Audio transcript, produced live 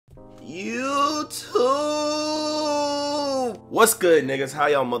YouTube. What's good, niggas? How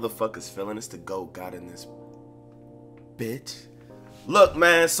y'all motherfuckers feeling? It's the GOAT God in this bitch. Look,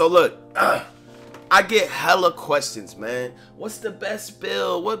 man, so look, I get hella questions, man. What's the best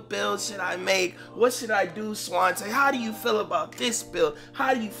build? What build should I make? What should I do, SwantE? How do you feel about this build?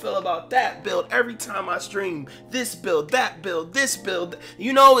 How do you feel about that build? Every time I stream, this build, that build, this build.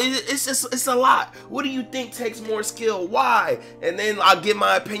 You know, it's a lot. What do you think takes more skill? Why? And then I'll give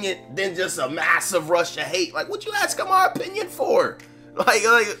my opinion, then just a massive rush of hate. Like, what you asking my opinion for? Like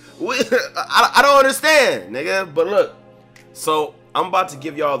I don't understand, nigga. But look, so I'm about to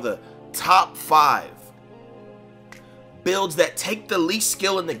give y'all the top 5 builds that take the least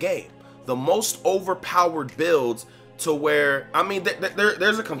skill in the game, the most overpowered builds, to where, I mean,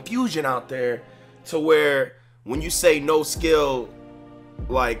 there's a confusion out there to where when you say no skill,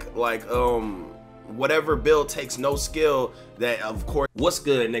 like whatever build takes no skill, that of course. What's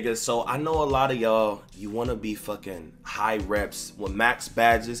good, niggas? So I know a lot of y'all, you want to be fucking high reps with max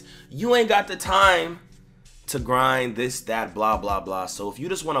badges. You ain't got the time to grind this, that, blah, blah, blah. So if you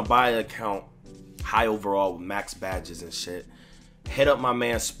just want to buy an account high overall with max badges and shit, hit up my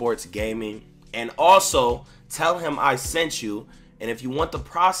man Sports Gaming, and also tell him I sent you. And if you want the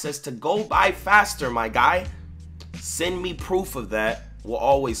process to go by faster, my guy, send me proof of that. Will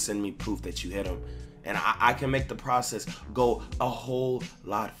always send me proof that you hit him, and I can make the process go a whole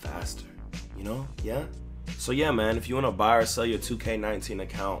lot faster, you know? Yeah. So yeah, man, if you want to buy or sell your 2K19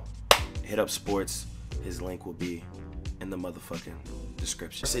 account, hit up Sports. His link will be in the motherfucking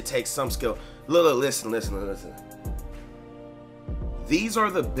description. It takes some skill. Look, listen. These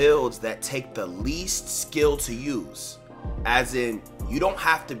are the builds that take the least skill to use. As in, you don't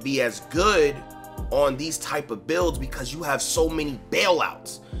have to be as good on these type of builds because you have so many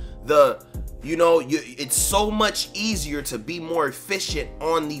bailouts. It's so much easier to be more efficient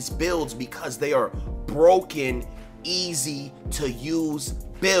on these builds because they are broken, easy to use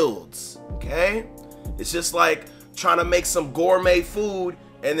builds, okay? It's just like trying to make some gourmet food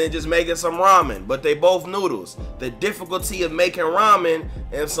and then just making some ramen, but they both noodles. The difficulty of making ramen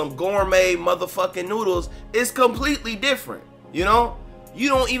and some gourmet motherfucking noodles is completely different, you know? You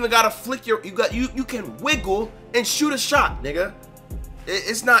don't even gotta flick your, you can wiggle and shoot a shot, nigga.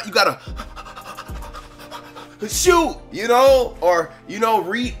 It's not, you gotta shoot, you know, or, you know,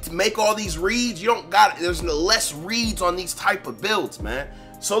 make all these reads. You don't got, there's less reads on these type of builds, man.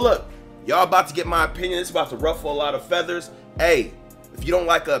 So look, y'all about to get my opinion. It's about to ruffle a lot of feathers. Hey, if you don't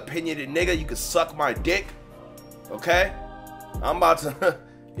like an opinionated nigga, you can suck my dick, okay? I'm about to,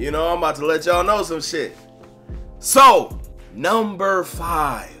 you know, I'm about to let y'all know some shit. So, number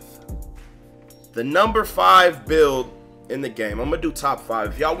 5. The number 5 build in the game. I'm gonna do top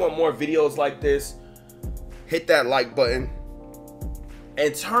 5. If y'all want more videos like this, hit that like button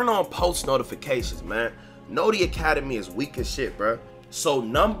and turn on post notifications, man. Know the academy is weak as shit, bro. So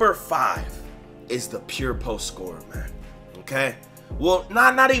number 5 is the pure post scorer, man. Okay? Well,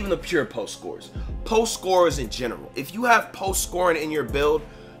 not even the pure post scorers. Post scorers in general. If you have post scoring in your build,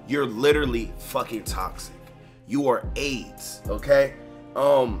 you're literally fucking toxic. You are AIDS, okay?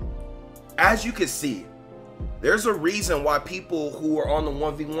 As you can see, there's a reason why people who are on the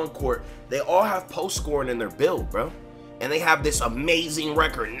 1v1 court, they all have post scoring in their build, bro. And they have this amazing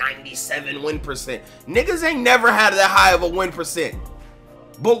record, 97 win percent. Niggas ain't never had that high of a win percent.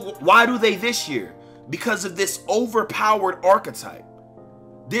 But why do they this year? Because of this overpowered archetype.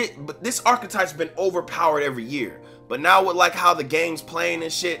 This archetype's been overpowered every year. But now with like how the game's playing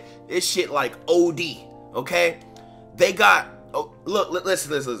and shit, it's shit like OD, okay? They got, oh, look,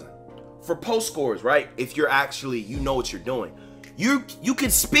 listen. For post scores, right? If you're actually, you know what you're doing. You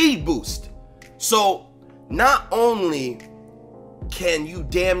can speed boost. So not only can you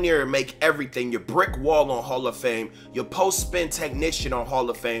damn near make everything, your brick wall on Hall of Fame, your post spin technician on Hall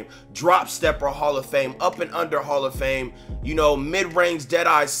of Fame, drop stepper Hall of Fame, up and under Hall of Fame, you know, mid-range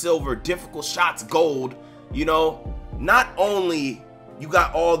Deadeye silver, difficult shots gold, you know, not only you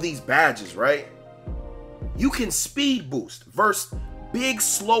got all these badges, right? You can speed boost versus big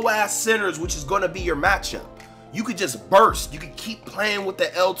slow ass centers, which is going to be your matchup. You could just burst. You can keep playing with the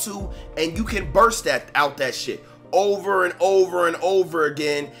L2 and you can burst out that shit over and over and over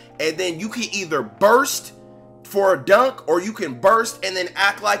again, and then you can either burst for a dunk or you can burst and then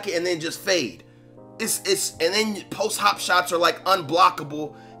act like it and then just fade. And then post hop shots are like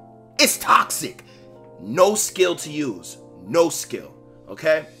unblockable. It's toxic. No skill to use. No skill.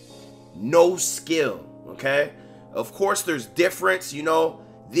 Okay? No skill. Okay? Of course there's difference, you know.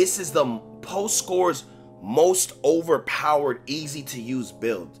 This is the post score's most overpowered, easy to use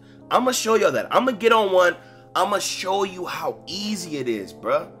build. I'm gonna show y'all that. I'm gonna get on one. I'm gonna show you how easy it is,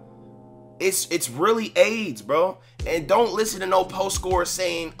 bruh. It's really AIDS, bro. And don't listen to no post scorer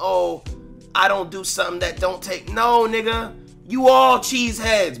saying, oh, I don't do something that don't take. No, nigga. You all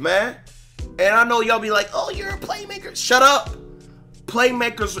cheeseheads, man. And I know y'all be like, oh, you're a playmaker. Shut up.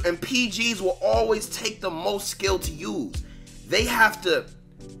 Playmakers and PGs will always take the most skill to use. They have to,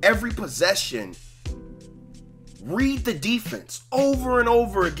 every possession, read the defense over and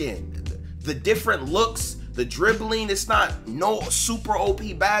over again. The different looks, the dribbling, it's not no super OP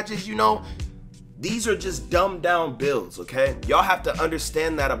badges, you know. These are just dumbed down builds, okay? Y'all have to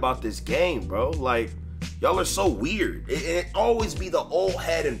understand that about this game, bro. Like, y'all are so weird. It always be the old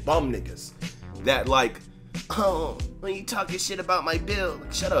head and bum niggas that like, oh, when you talking shit about my build,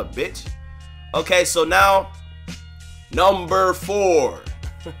 like, shut up, bitch. Okay, so now, number 4.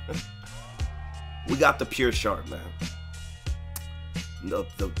 We got the Pure Sharp, man.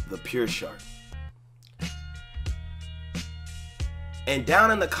 The Pure Sharp. And down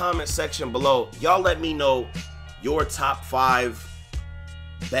in the comment section below, y'all let me know your top 5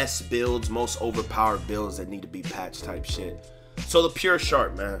 best builds, most overpowered builds that need to be patched type shit. So the Pure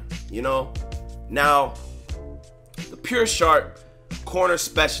Sharp, man, you know. Now, the Pure Sharp, corner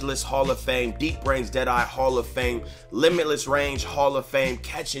specialist, Hall of Fame, deep range Deadeye, Hall of Fame, limitless range, Hall of Fame,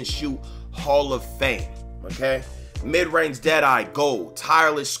 catch and shoot, Hall of Fame, okay? Mid-range Deadeye, gold.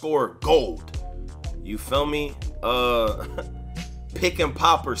 Tireless scorer, gold. You feel me? Pick and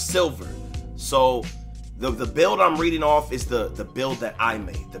popper, silver. So the build I'm reading off is the build that I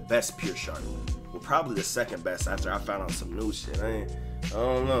made, the best Pure Sharp. Well, probably the second best after I found out some new shit. I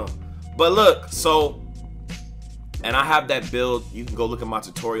don't know. But look, so, and I have that build. You can go look at my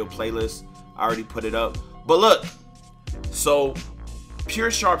tutorial playlist. I already put it up. But look, so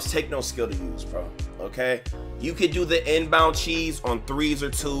Pure Sharps take no skill to use, bro. Okay? You could do the inbound cheese on 3s or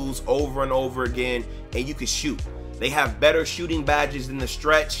 2s over and over again, and you could shoot. They have better shooting badges than the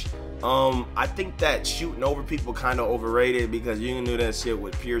stretch. I think that shooting over people kind of overrated because you can do that shit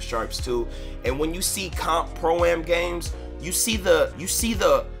with Pure Sharps too. And when you see comp pro-am games, you see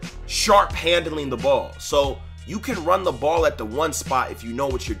the sharp handling the ball. So you can run the ball at the one spot if you know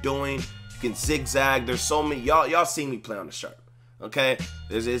what you're doing. You can zigzag. There's so many. Y'all seen me play on the Sharp. Okay?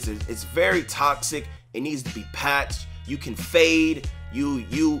 It's very toxic. It needs to be patched. You can fade. You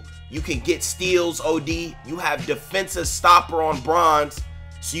can get steals, OD. You have defensive stopper on bronze.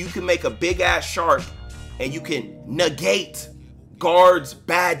 So you can make a big ass Sharp and you can negate guards'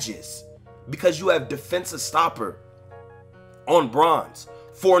 badges because you have defensive stopper on bronze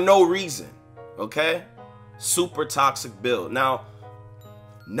for no reason. Okay? Super toxic build. Now,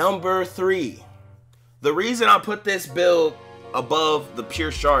 number 3. The reason I put this build above the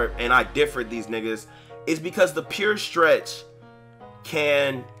Pure Sharp and I differed these niggas is because the Pure Stretch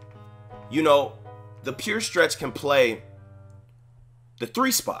can, you know, the Pure Stretch can play the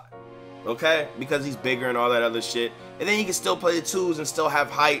 3 spot, okay? Because he's bigger and all that other shit. And then he can still play the 2s and still have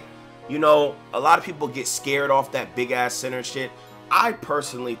height. You know, a lot of people get scared off that big ass center shit. I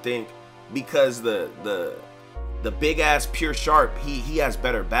personally think because the big ass Pure Sharp, he has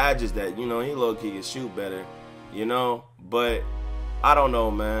better badges that, you know, he low-key can shoot better, you know? But I don't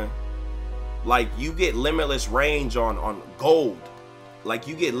know, man. Like, you get limitless range on gold. Like,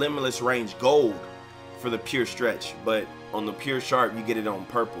 you get limitless range gold for the Pure Stretch, but on the Pure Sharp, you get it on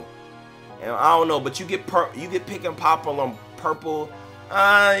purple. And I don't know, but you get pick and pop on purple.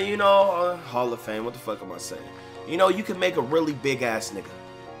 You know, Hall of Fame. What the fuck am I saying? You know, you can make a really big ass nigga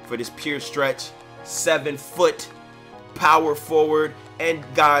for this Pure Stretch, 7 foot power forward. And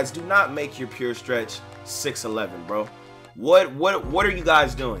guys, do not make your Pure Stretch 6'11", bro. What are you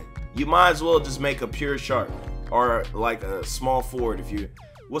guys doing? You might as well just make a Pure Sharp or like a small forward if you.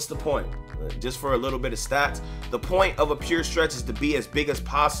 What's the point? Just for a little bit of stats. The point of a Pure Stretch is to be as big as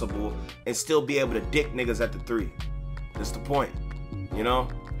possible and still be able to dick niggas at the 3. That's the point, you know?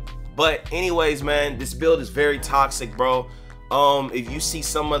 But anyways, man, this build is very toxic, bro. If you see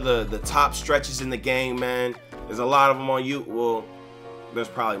some of the top stretches in the game, man, there's a lot of them on you. Well, there's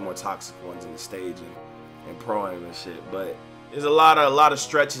probably more toxic ones in the stage and pro-am and shit. But there's a lot of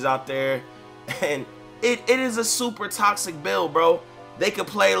stretches out there, and it is a super toxic build, bro. They can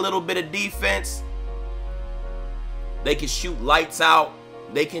play a little bit of defense. They can shoot lights out.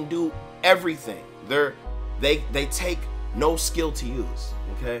 They can do everything. They take no skill to use,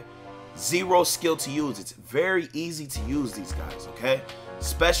 okay? 0 skill to use. It's very easy to use these guys, okay?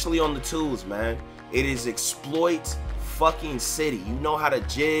 Especially on the 2s, man. It is exploit fucking city. You know how to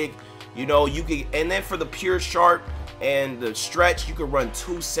jig. You know, you can, and then for the Pure Sharp and the stretch, you could run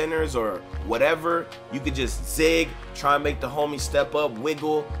 2 centers or whatever. You could just zig, try and make the homie step up,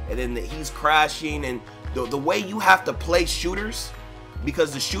 wiggle, and then he's crashing. And the way you have to play shooters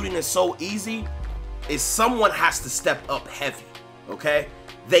because the shooting is so easy, is someone has to step up heavy, okay?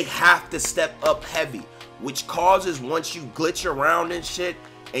 They have to step up heavy, which causes, once you glitch around and shit,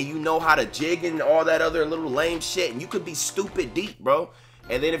 and you know how to jig and all that other little lame shit, and you could be stupid deep, bro.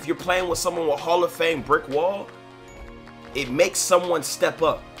 And then if you're playing with someone with Hall of Fame brick wall, it makes someone step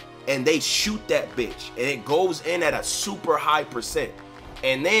up, and they shoot that bitch, and it goes in at a super high percent.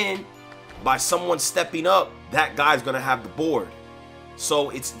 And then, by someone stepping up, that guy's gonna have the board.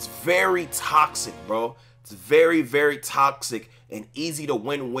 So it's very toxic, bro. It's very, very toxic and easy to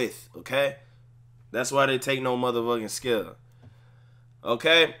win with, okay? That's why they take no motherfucking skill.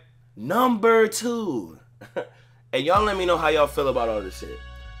 Okay? Number 2. And y'all let me know how y'all feel about all this shit.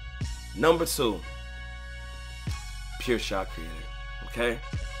 Number 2. Pure shot creator, okay?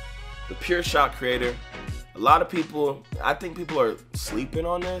 The pure shot creator. A lot of people, I think people are sleeping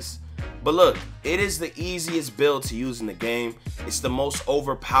on this. But look, it is the easiest build to use in the game. It's the most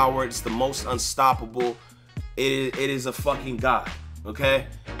overpowered. It's the most unstoppable. It is a fucking god, okay?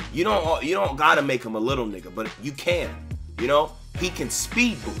 You don't gotta make him a little nigga, but you can, you know? He can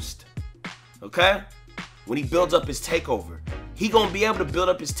speed boost, okay? When he builds up his takeover, he gonna be able to build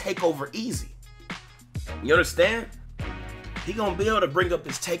up his takeover easy. You understand? He gonna be able to bring up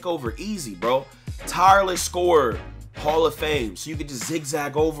his takeover easy, bro. Tireless scorer, Hall of Fame, so you can just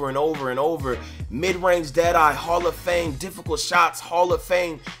zigzag over and over and over. Mid-range Deadeye, Hall of Fame. Difficult shots, Hall of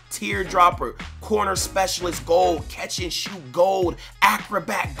Fame. Teardropper, corner specialist, gold. Catch and shoot, gold.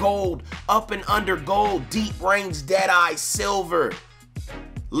 Acrobat, gold. Up and under, gold. Deep range Deadeye, silver.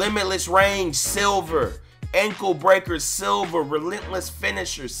 Limitless range, silver. Ankle breakers, silver. Relentless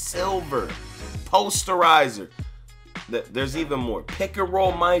finisher, silver. Posterizer. There's even more. Pick and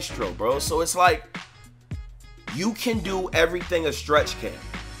roll maestro, bro. So it's like, you can do everything a stretch can.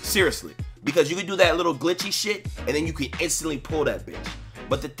 Seriously. Because you can do that little glitchy shit, and then you can instantly pull that bitch.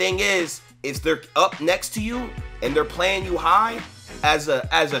 But the thing is, if they're up next to you, and they're playing you high, as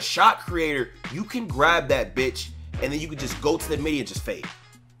a shot creator, you can grab that bitch, and then you can just go to the midi and just fade.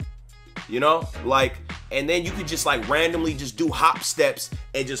 You know? Like, and then you could just like randomly just do hop steps,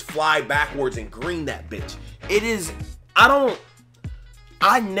 and just fly backwards and green that bitch. It is,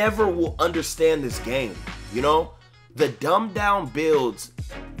 I never will understand this game. You know, the dumbed down builds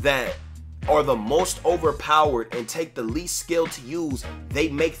that are the most overpowered and take the least skill to use, they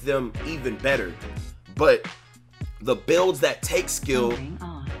make them even better. But the builds that take skill,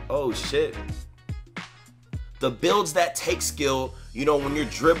 oh shit. The builds that take skill, you know, when you're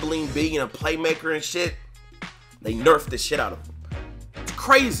dribbling, being a playmaker and shit, they nerf the shit out of them. It's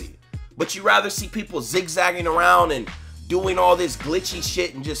crazy. But you rather see people zigzagging around and doing all this glitchy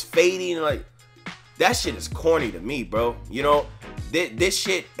shit and just fading, like, that shit is corny to me, bro. You know, this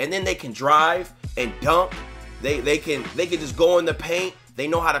shit, and then they can drive and dunk. They can just go in the paint. They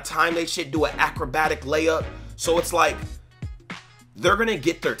know how to time their shit, do an acrobatic layup. So it's like, they're gonna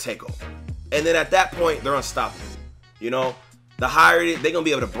get their takeover. And then at that point, they're unstoppable. You know, the higher it is, they're gonna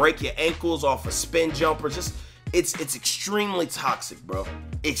be able to break your ankles off a spin jumper. Just, it's extremely toxic, bro.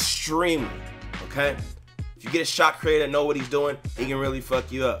 Extremely, okay? If you get a shot creator that know what he's doing, he can really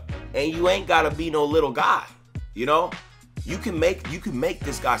fuck you up. And you ain't gotta be no little guy, you know? You can make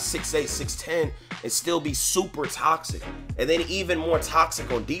this guy 6'8", 6'10", and still be super toxic. And then even more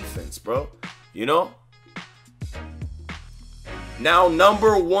toxic on defense, bro. You know? Now,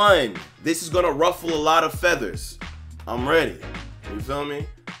 number 1. This is gonna ruffle a lot of feathers. I'm ready. You feel me?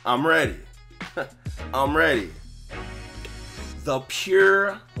 I'm ready. I'm ready. The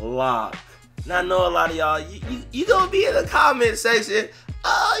pure lock. Now, I know a lot of y'all, you gonna be in the comment section.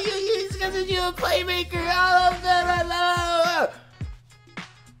 Oh, it's because you're a playmaker.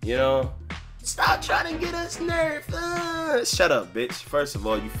 You know, stop trying to get us nerfed. Shut up, bitch. First of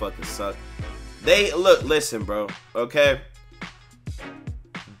all, you fucking suck. Listen, bro, okay?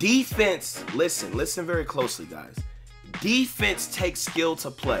 Defense, listen very closely, guys. Defense takes skill to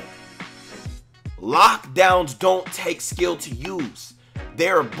play. Lockdowns don't take skill to use.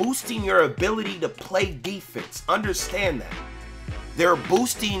 They're boosting your ability to play defense. Understand that. They're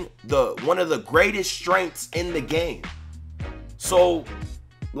boosting one of the greatest strengths in the game. So,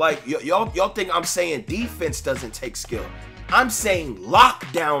 like, y'all think I'm saying defense doesn't take skill. I'm saying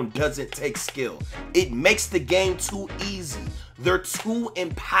lockdown doesn't take skill. It makes the game too easy. They're too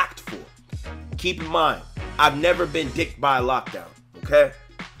impactful. Keep in mind, I've never been dicked by a lockdown, okay?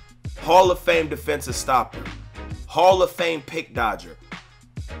 Hall of Fame defensive stopper. Hall of Fame pick dodger.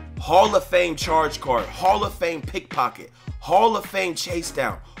 Hall of Fame charge card. Hall of Fame pickpocket. Hall of Fame chase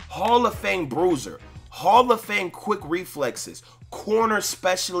down. Hall of Fame bruiser. Hall of Fame quick reflexes. Corner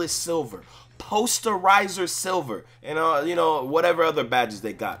specialist silver. Posterizer Silver, and you know, whatever other badges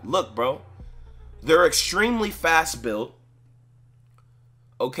they got. Look, bro, they're extremely fast built.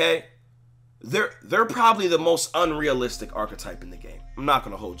 Okay, they're probably the most unrealistic archetype in the game. I'm not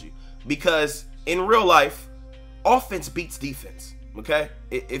gonna hold you, because in real life, offense beats defense. Okay,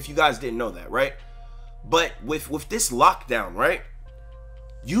 if you guys didn't know that, right? But with this lockdown, right?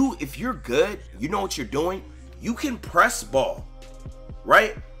 If you're good, you know what you're doing. You can press ball,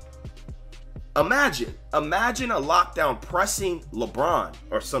 right? Imagine a lockdown pressing LeBron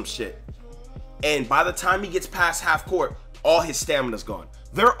or some shit, and by the time he gets past half court, all his stamina's gone.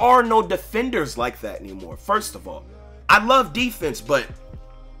 There are no defenders like that anymore. First of all, I love defense, but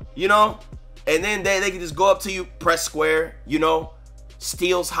you know, and then they can just go up to you, press square, you know,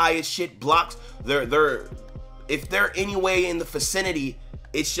 steals high as shit, blocks. If they're anyway in the vicinity,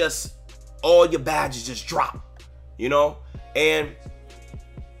 it's just all your badges just drop, you know. And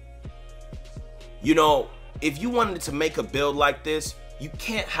you know, if you wanted to make a build like this, you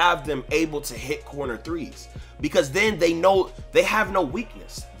can't have them able to hit corner threes, because then they know they have no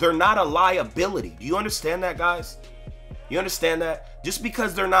weakness. They're not a liability. Do you understand that, guys? You understand that? Just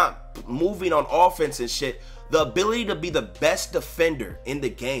because they're not moving on offense and shit, the ability to be the best defender in the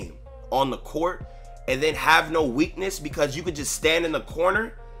game on the court and then have no weakness because you could just stand in the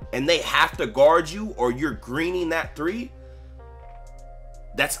corner and they have to guard you or you're greening that three,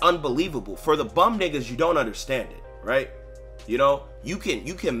 that's unbelievable. For the bum niggas, you don't understand it, right? You know, you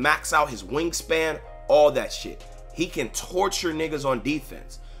can max out his wingspan, all that shit. He can torture niggas on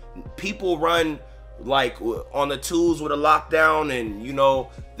defense. People run like on the twos with a lockdown, and you know,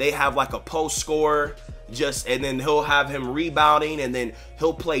 they have like a post scorer, and then he'll have him rebounding, and then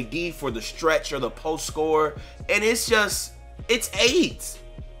he'll play D for the stretch or the post scorer, and it's AIDS.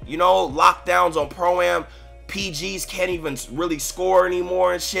 You know, lockdowns on Pro-Am, PGs can't even really score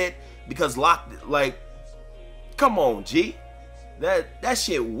anymore and shit because come on, G. That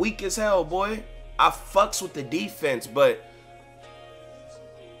shit weak as hell, boy. I fucks with the defense, but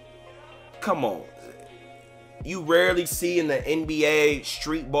come on. You rarely see in the NBA,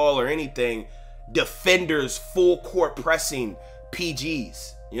 street ball, or anything, defenders full court pressing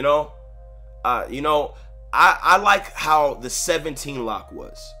PGs, you know? I like how the 17 lock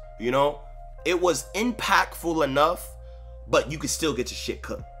was, you know? It was impactful enough, but you could still get your shit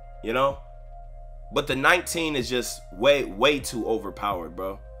cooked, you know? But the 19 is just way too overpowered,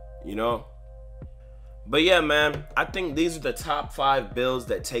 bro, you know? But yeah, man, I think these are the top 5 builds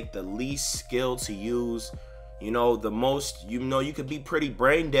that take the least skill to use. You know, the most, you know, you could be pretty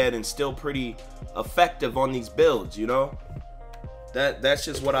brain dead and still pretty effective on these builds, you know? That's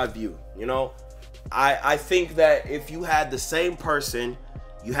just what I view, you know? I think that if you had the same person,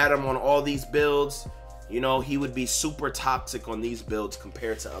 you had him on all these builds, you know, he would be super toxic on these builds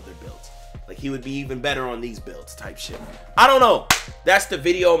compared to other builds. Like, he would be even better on these builds type shit. I don't know. That's the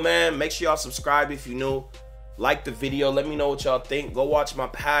video, man. Make sure y'all subscribe if you're new. Like the video. Let me know what y'all think. Go watch my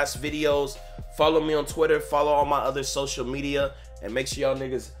past videos. Follow me on Twitter. Follow all my other social media. And make sure y'all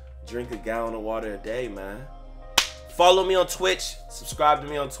niggas drink a gallon of water a day, man. Follow me on Twitch. Subscribe to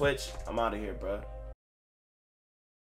me on Twitch. I'm out of here, bro.